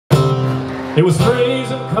It was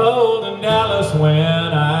freezing cold in Dallas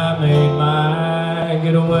when I made my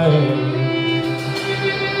getaway,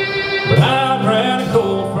 but I ran a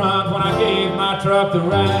cold front when I gave my truck the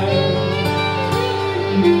ride.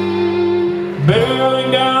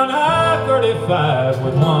 Barreling down I-35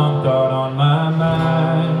 with one thought on my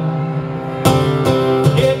mind: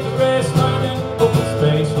 get the race running, open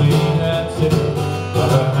space, leave that city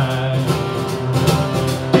behind.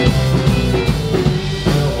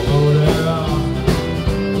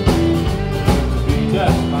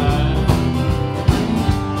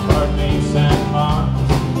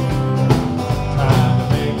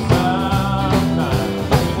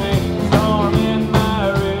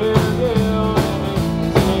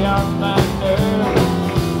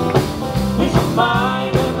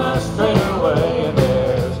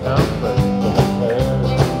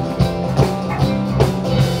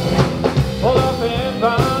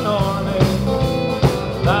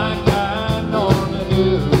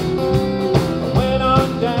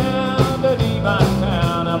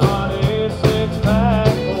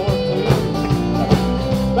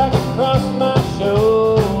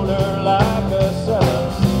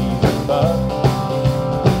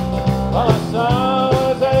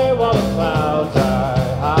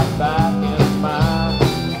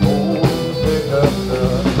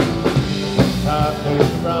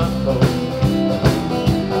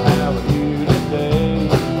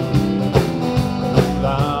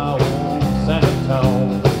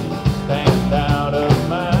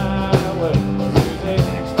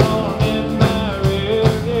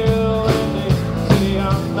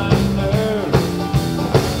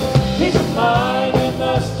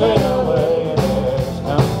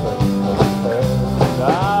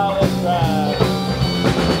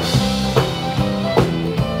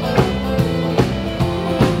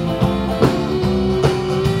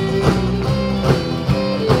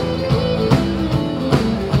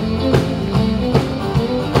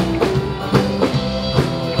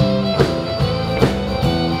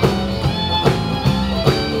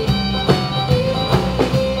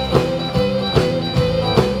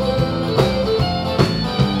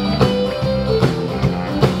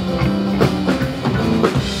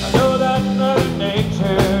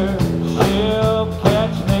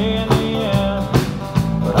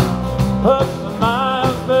 Put some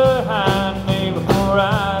miles behind me before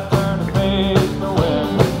I turn to face the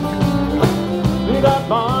wind. Leave that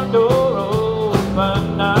barn door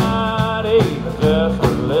open, not even just a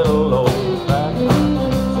little old back.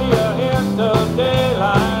 See a hint of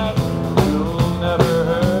daylight, you'll never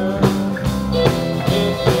hurt.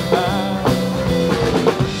 It's goodbye.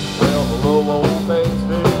 Well, hello, old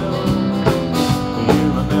Batesville, do you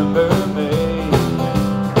remember me?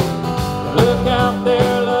 Look out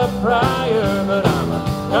there, look prior, but I'm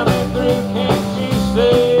coming through, can't you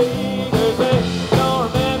see? There's a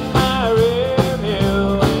storm in my rear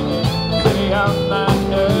view, and the city on my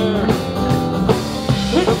nerve.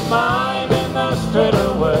 Keep a mind in the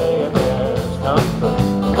straightaway, and there's comfort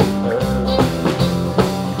in her.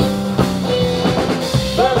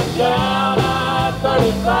 Burning down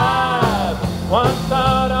I-35, one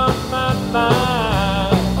thought on my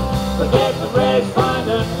mind: forget the race, find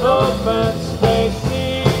an open space.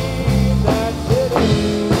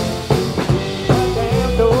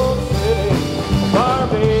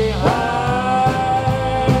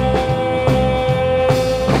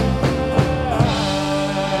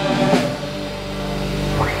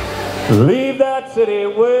 Leave that city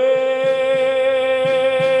way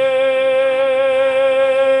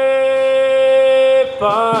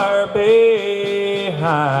far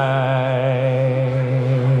behind.